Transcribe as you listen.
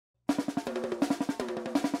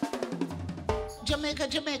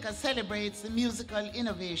Jamaica celebrates the musical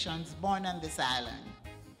innovations born on this island.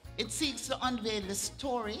 It seeks to unveil the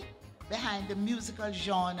story behind the musical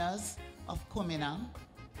genres of kumina,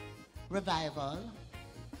 revival,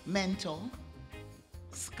 mento,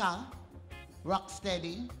 ska,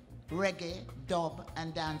 rocksteady, reggae, dub,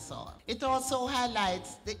 and dancehall. It also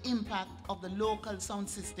highlights the impact of the local sound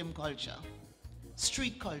system culture,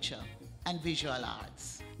 street culture, and visual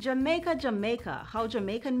arts. Jamaica, how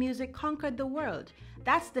Jamaican music conquered the world.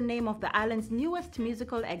 That's the name of the island's newest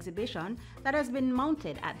musical exhibition that has been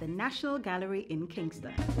mounted at the National Gallery in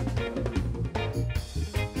Kingston.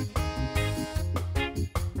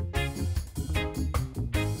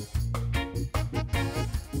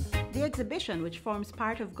 The exhibition, which forms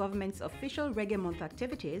part of government's official Reggae Month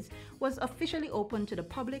activities, was officially opened to the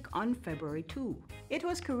public on February 2. It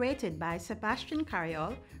was curated by Sebastian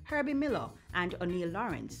Carriol, Herbie Miller, and O'Neill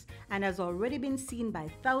Lawrence, and has already been seen by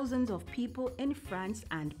thousands of people in France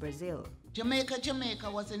and Brazil.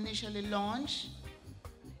 Jamaica was initially launched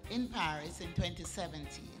in Paris in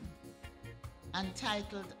 2017 and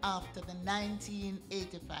titled after the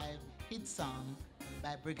 1985 hit song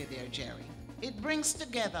by Brigadier Jerry. It brings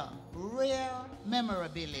together rare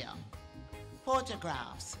memorabilia,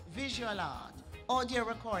 photographs, visual art, audio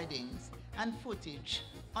recordings, and footage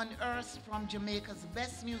unearthed from Jamaica's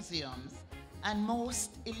best museums and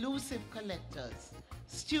most elusive collectors,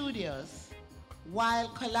 studios, while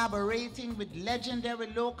collaborating with legendary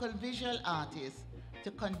local visual artists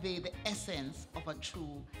to convey the essence of a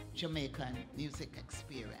true Jamaican music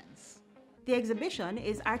experience. The exhibition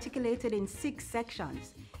is articulated in 6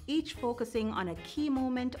 sections, each focusing on a key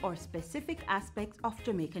moment or specific aspect of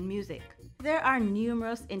Jamaican music. There are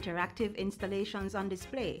numerous interactive installations on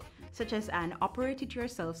display, such as an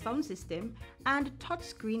operate-it-yourself sound system and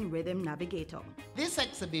touchscreen rhythm navigator. This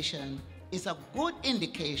exhibition is a good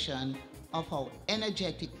indication of how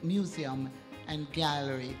energetic museum and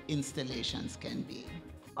gallery installations can be.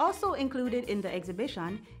 Also included in the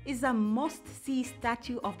exhibition is a must-see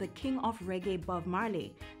statue of the King of Reggae, Bob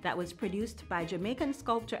Marley, that was produced by Jamaican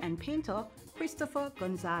sculptor and painter Christopher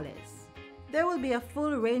Gonzalez. There will be a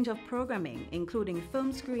full range of programming, including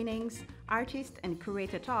film screenings, artist and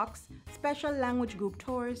curator talks, special language group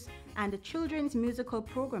tours, and children's musical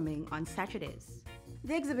programming on Saturdays.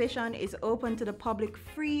 The exhibition is open to the public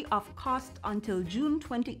free of cost until June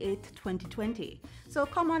 28, 2020. So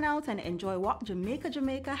come on out and enjoy what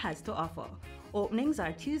Jamaica has to offer. Openings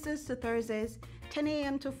are Tuesdays to Thursdays, 10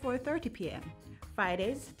 a.m. to 4:30 p.m.,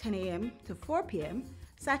 Fridays, 10 a.m. to 4 p.m.,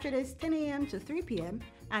 Saturdays, 10 a.m. to 3 p.m.,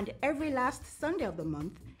 and every last Sunday of the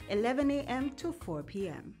month, 11 a.m. to 4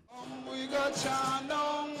 p.m. We got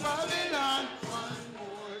Babylon one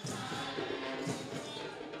more time.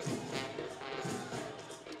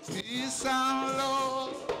 Peace out.